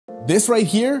This right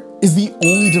here is the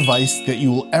only device that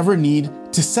you will ever need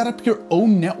to set up your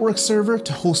own network server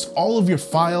to host all of your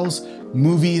files,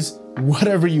 movies,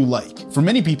 whatever you like. For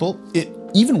many people, it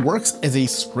even works as a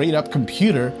straight up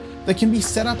computer that can be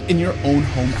set up in your own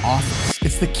home office.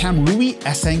 It's the Kamrui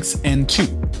Essenx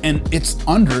E2, and it's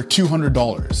under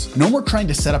 $200. No more trying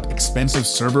to set up expensive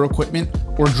server equipment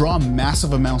or draw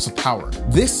massive amounts of power.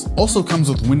 This also comes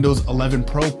with Windows 11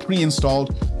 Pro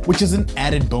pre-installed, which is an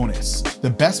added bonus. The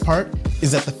best part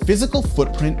is that the physical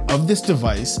footprint of this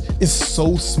device is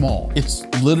so small. It's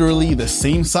literally the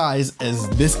same size as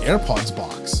this AirPods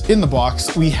box. In the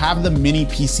box, we have the mini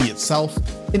PC itself,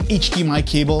 an HDMI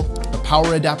cable, a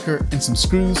power adapter, and some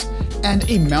screws, and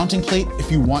a mounting plate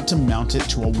if you want to mount it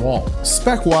to a wall.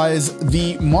 Spec-wise,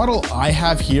 the model I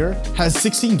have here has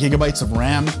 16 gigabytes of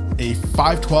RAM, a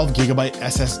 512 gigabyte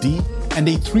SSD, and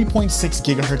a 3.6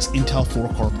 gigahertz Intel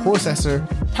 4-core processor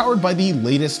powered by the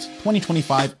latest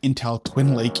 2025 Intel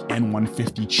Twin-Lake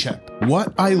N150 chip.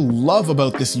 What I love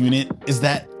about this unit is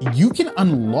that you can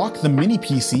unlock the mini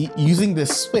PC using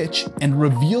this switch and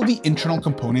reveal the internal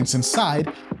components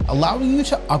inside, allowing you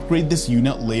to upgrade this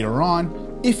unit later on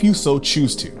if you so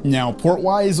choose to. Now,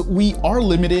 port-wise, we are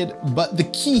limited, but the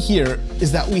key here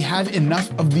is that we have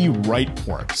enough of the right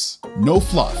ports. No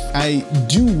fluff. I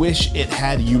do wish it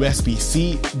had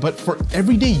USB-C, but for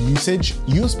everyday usage,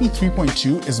 USB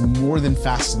 3.2 is more than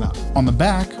fast enough. On the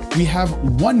back, we have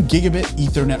 1 gigabit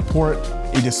Ethernet port,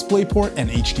 a display port,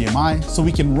 and HDMI, so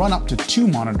we can run up to 2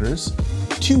 monitors,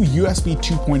 2 USB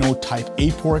 2.0 Type A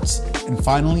ports, and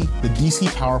finally, the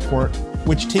DC power port,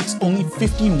 which takes only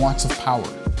 15 watts of power.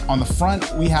 On the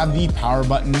front, we have the power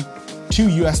button, 2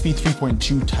 USB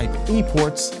 3.2 Type A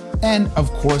ports, and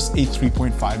of course a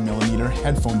 3.5mm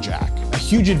headphone jack. A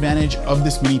huge advantage of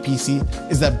this mini PC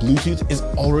is that Bluetooth is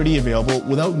already available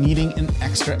without needing an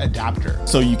extra adapter.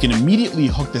 So you can immediately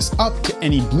hook this up to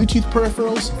any Bluetooth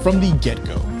peripherals from the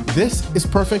get-go. This is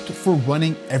perfect for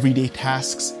running everyday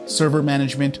tasks, server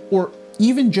management, or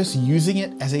even just using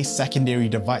it as a secondary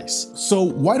device. So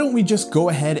why don't we just go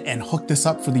ahead and hook this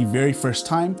up for the very first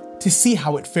time to see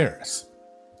how it fares?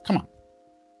 Come on.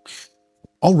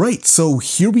 All right, so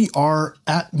here we are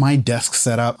at my desk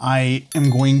setup. I am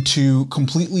going to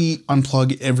completely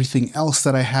unplug everything else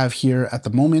that I have here at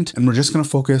the moment, and we're just gonna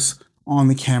focus on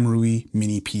the Kamrui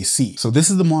mini PC. So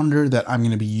this is the monitor that I'm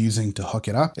going to be using to hook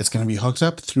it up. It's going to be hooked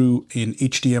up through an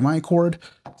HDMI cord,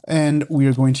 and we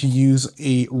are going to use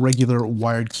a regular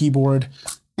wired keyboard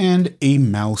and a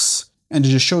mouse, and to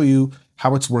just show you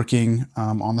how it's working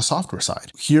on the software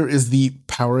side. Here is the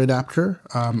power adapter.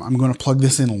 I'm going to plug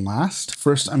this in last.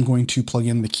 First, I'm going to plug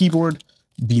in the keyboard,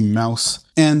 the mouse,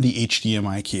 and the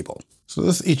HDMI cable. So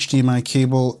this HDMI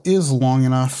cable is long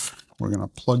enough. We're going to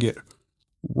plug it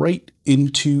right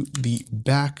into the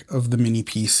back of the mini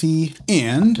PC,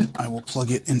 and I will plug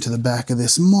it into the back of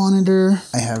this monitor.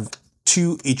 I have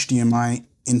 2 HDMI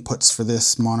inputs for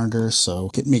this monitor, so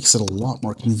it makes it a lot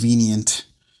more convenient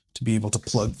to be able to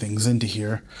plug things into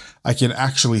here. I can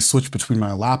actually switch between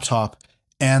my laptop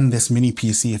and this mini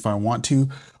PC if I want to,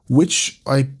 which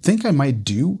I think I might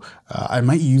do. I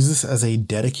might use this as a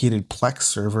dedicated Plex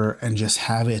server and just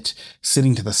have it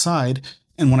sitting to the side.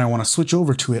 And when I want to switch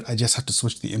over to it, I just have to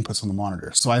switch the inputs on the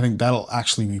monitor. So I think that'll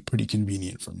actually be pretty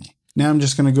convenient for me. Now I'm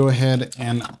just going to go ahead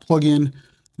and plug in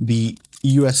the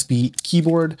USB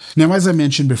keyboard. Now, as I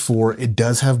mentioned before, it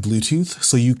does have Bluetooth,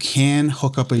 so you can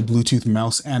hook up a Bluetooth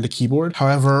mouse and a keyboard.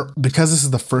 However, because this is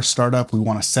the first startup, we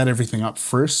want to set everything up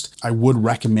first. I would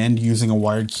recommend using a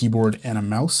wired keyboard and a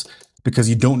mouse, because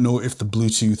you don't know if the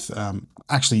Bluetooth,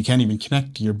 actually you can't even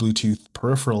connect to your Bluetooth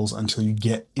peripherals until you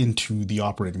get into the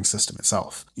operating system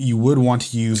itself. You would want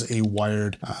to use a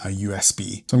wired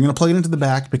USB. So I'm going to plug it into the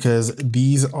back because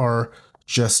these are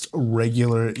just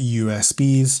regular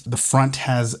USBs. The front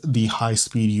has the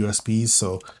high-speed USBs,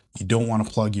 so you don't want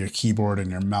to plug your keyboard and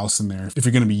your mouse in there. If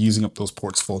you're going to be using up those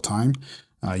ports full time,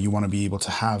 you want to be able to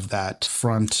have that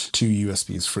front 2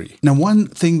 USBs free. Now, one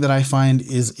thing that I find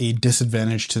is a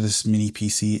disadvantage to this mini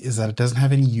PC is that it doesn't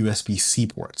have any USB-C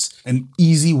ports. An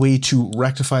easy way to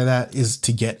rectify that is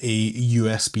to get a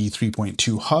USB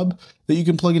 3.2 hub that you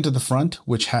can plug into the front,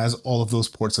 which has all of those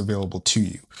ports available to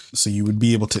you. So you would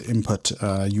be able to input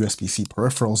USB-C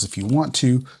peripherals if you want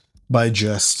to by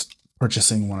just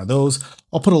purchasing one of those.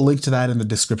 I'll put a link to that in the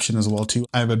description as well too.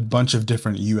 I have a bunch of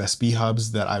different USB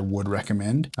hubs that I would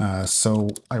recommend, so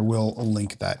I will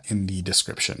link that in the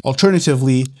description.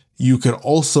 Alternatively, you could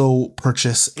also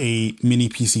purchase a mini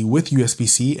PC with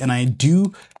USB-C, and I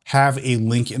do have a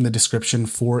link in the description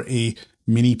for a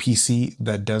mini PC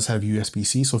that does have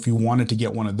USB-C. So if you wanted to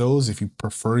get one of those, if you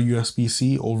prefer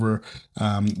USB-C over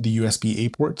the USB-A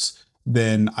ports,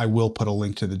 then I will put a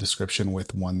link to the description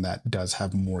with one that does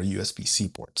have more USB-C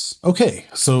ports. Okay,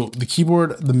 so the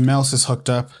keyboard, the mouse is hooked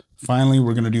up. Finally,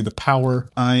 we're gonna do the power.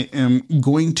 I am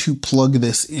going to plug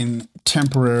this in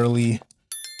temporarily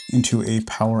into a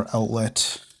power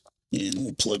outlet, and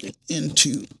we'll plug it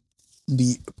into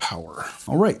the power.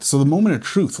 All right, so the moment of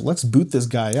truth, let's boot this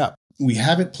guy up. We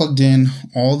have it plugged in.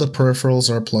 All the peripherals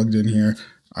are plugged in here.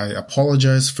 I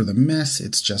apologize for the mess.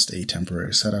 It's just a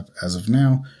temporary setup as of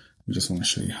now. We just want to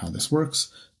show you how this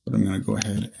works. But I'm going to go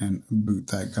ahead and boot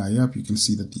that guy up. You can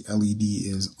see that the LED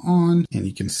is on, and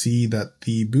you can see that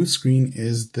the boot screen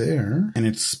is there. And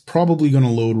it's probably going to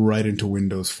load right into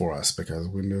Windows for us because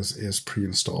Windows is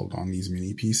pre-installed on these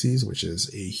mini PCs, which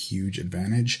is a huge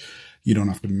advantage. You don't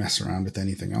have to mess around with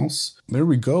anything else. There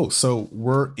we go. So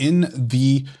we're in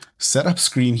the setup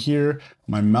screen here.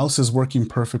 My mouse is working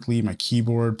perfectly. My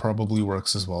keyboard probably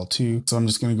works as well too. So I'm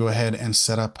just going to go ahead and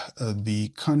set up the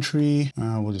country.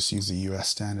 We'll just use the US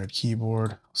standard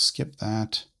keyboard. Skip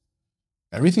that.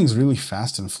 Everything's really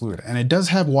fast and fluid, and it does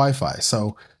have Wi-Fi.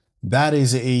 So that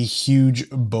is a huge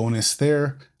bonus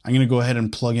there. I'm going to go ahead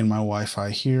and plug in my Wi-Fi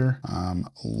here.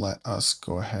 Let us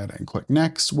go ahead and click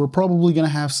next. We're probably going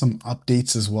to have some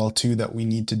updates as well too that we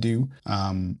need to do.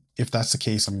 If that's the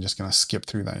case, I'm just going to skip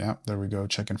through that. Yep, there we go.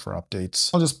 Checking for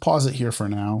updates. I'll just pause it here for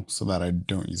now so that I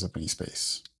don't use up any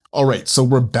space. All right, so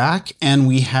we're back and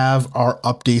we have our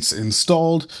updates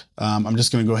installed. I'm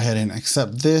just going to go ahead and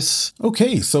accept this.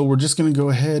 Okay, so we're just going to go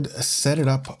ahead, set it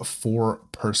up for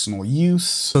personal use.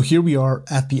 So here we are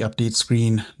at the update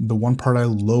screen. The one part I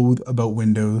loathe about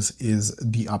Windows is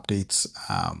the updates.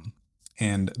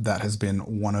 And that has been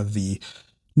one of the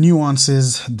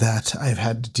nuances that I've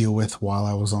had to deal with while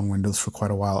I was on Windows for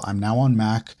quite a while. I'm now on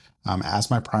Mac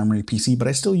as my primary PC, but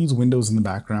I still use Windows in the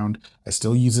background. I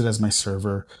still use it as my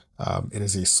server. It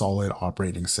is a solid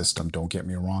operating system. Don't get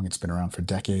me wrong. It's been around for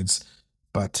decades,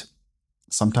 but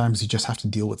sometimes you just have to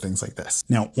deal with things like this.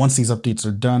 Now, once these updates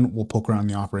are done, we'll poke around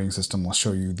the operating system. I'll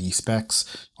show you the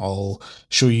specs. I'll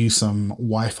show you some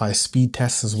Wi-Fi speed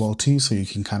tests as well too, so you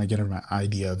can kind of get an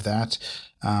idea of that.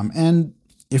 And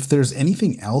if there's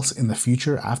anything else in the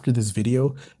future after this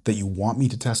video that you want me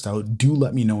to test out, do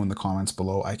let me know in the comments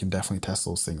below. I can definitely test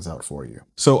those things out for you.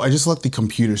 So I just let the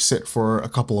computer sit for a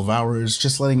couple of hours,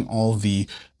 just letting all the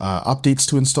updates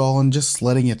to install and just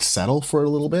letting it settle for a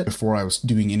little bit before I was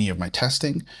doing any of my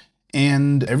testing.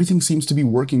 And everything seems to be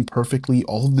working perfectly.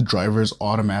 All of the drivers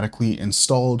automatically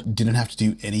installed. Didn't have to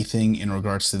do anything in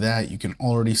regards to that. You can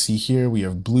already see here we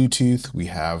have Bluetooth, we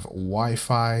have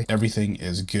Wi-Fi, everything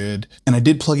is good. And I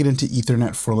did plug it into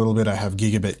Ethernet for a little bit. I have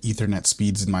gigabit Ethernet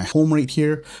speeds in my home right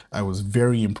here. I was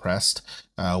very impressed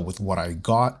with what I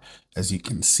got, as you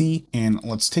can see. And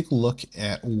let's take a look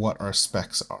at what our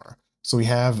specs are. So we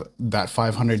have that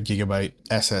 500 gigabyte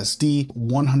SSD,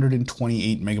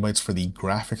 128 megabytes for the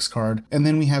graphics card, and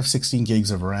then we have 16 gigs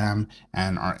of RAM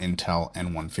and our Intel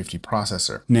N150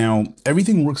 processor. Now,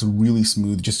 everything works really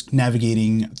smooth. Just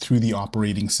navigating through the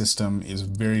operating system is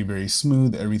very, very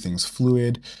smooth. Everything's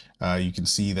fluid. You can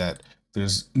see that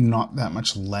there's not that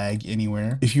much lag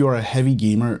anywhere. If you are a heavy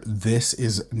gamer, this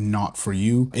is not for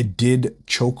you. It did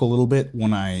choke a little bit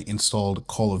when I installed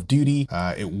Call of Duty.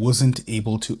 It wasn't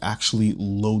able to actually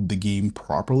load the game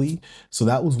properly. So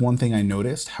that was one thing I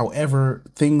noticed. However,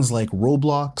 things like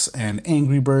Roblox and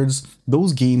Angry Birds,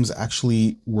 those games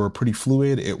actually were pretty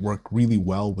fluid. It worked really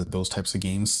well with those types of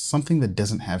games. Something that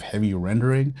doesn't have heavy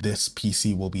rendering, this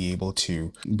PC will be able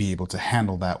to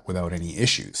handle that without any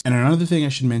issues. And another thing I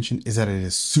should mention is that it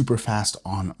is super fast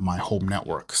on my home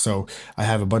network. So I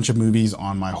have a bunch of movies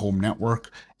on my home network,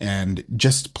 and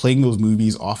just playing those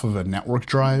movies off of a network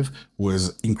drive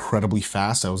was incredibly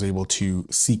fast. I was able to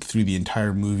seek through the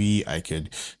entire movie. I could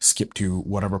skip to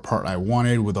whatever part I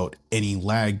wanted without any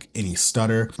lag, any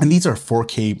stutter. And these are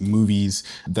 4K movies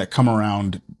that come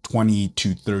around 20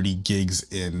 to 30 gigs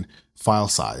in file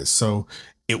size. So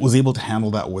it was able to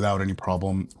handle that without any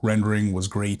problem. Rendering was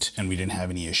great and we didn't have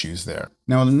any issues there.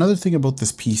 Now, another thing about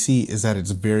this PC is that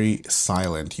it's very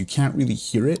silent. You can't really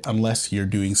hear it unless you're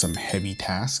doing some heavy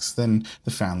tasks, then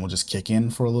the fan will just kick in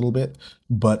for a little bit.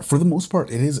 But for the most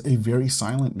part, it is a very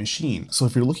silent machine. So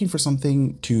if you're looking for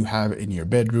something to have in your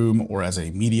bedroom or as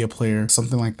a media player,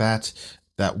 something like that,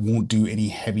 that won't do any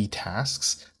heavy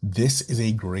tasks, this is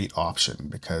a great option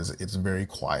because it's very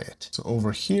quiet. So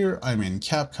over here, I'm in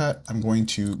CapCut. I'm going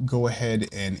to go ahead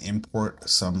and import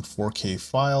some 4K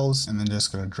files and then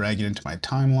just going to drag it into my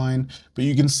timeline. But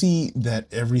you can see that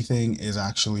everything is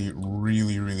actually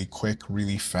really quick,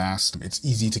 really fast. It's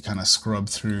easy to kind of scrub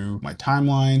through my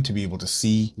timeline to be able to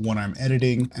see what I'm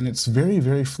editing, and it's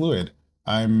very fluid.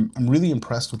 I'm really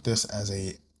impressed with this as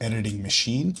a editing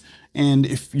machine. And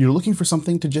if you're looking for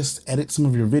something to just edit some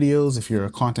of your videos, if you're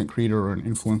a content creator or an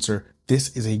influencer,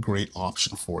 this is a great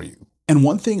option for you. And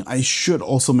one thing I should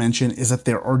also mention is that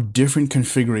there are different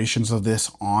configurations of this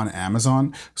on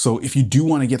Amazon. So if you do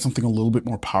want to get something a little bit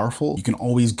more powerful, you can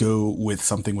always go with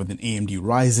something with an AMD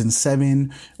Ryzen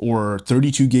 7 or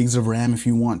 32 gigs of RAM if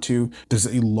you want to. There's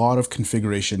a lot of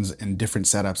configurations and different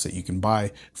setups that you can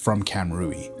buy from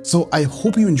Kamrui. So I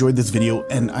hope you enjoyed this video,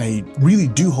 and I really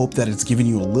do hope that it's given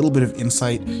you a little bit of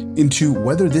insight into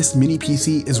whether this mini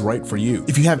PC is right for you.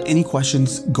 If you have any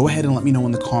questions, go ahead and let me know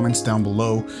in the comments down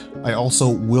below. I also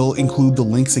will include the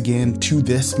links again to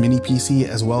this mini PC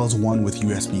as well as one with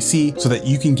USB-C so that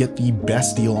you can get the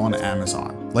best deal on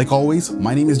Amazon. Like always,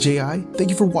 my name is J.I. Thank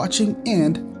you for watching,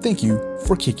 and thank you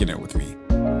for kicking it with me.